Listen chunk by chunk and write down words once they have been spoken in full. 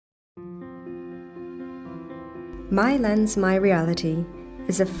My Lens, My Reality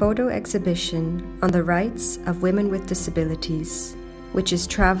is a photo exhibition on the rights of women with disabilities, which is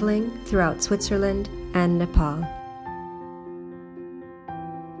traveling throughout Switzerland and Nepal.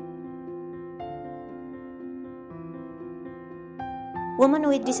 Women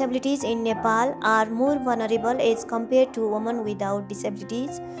with disabilities in Nepal are more vulnerable as compared to women without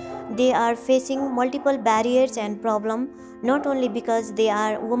disabilities. They are facing multiple barriers and problems, not only because they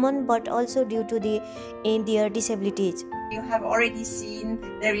are women but also due to their disabilities. You have already seen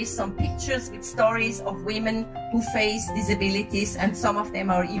there is some pictures with stories of women who face disabilities, and some of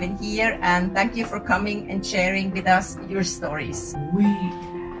them are even here, and thank you for coming and sharing with us your stories. We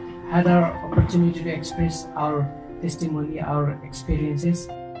had our opportunity to express our testimony, our experiences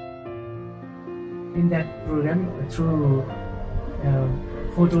in that program through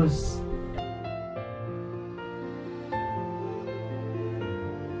photos.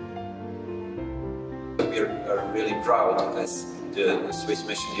 We are really proud as the Swiss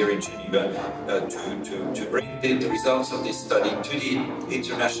mission here in Geneva to bring the results of this study to the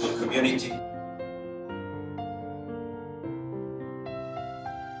international community.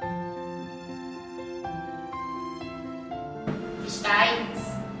 Die Schweiz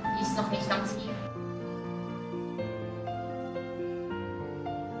ist noch nicht am Ziel.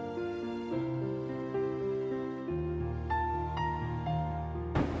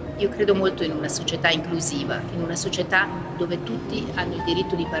 Io credo molto in una società inclusiva, in una società dove tutti hanno il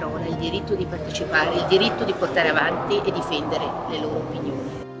diritto di parola, il diritto di partecipare, il diritto di portare avanti e difendere le loro opinioni.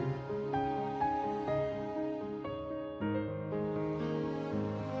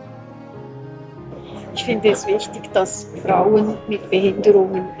 Ich finde es wichtig, dass Frauen mit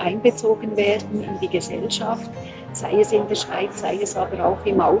Behinderungen einbezogen werden in die Gesellschaft, sei es in der Schweiz, sei es aber auch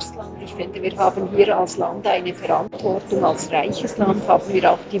im Ausland. Ich finde, wir haben hier als Land eine Verantwortung, als reiches Land haben wir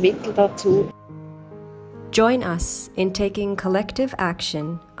auch die Mittel dazu. Join us in taking collective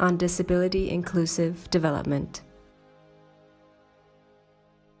action on disability inclusive development.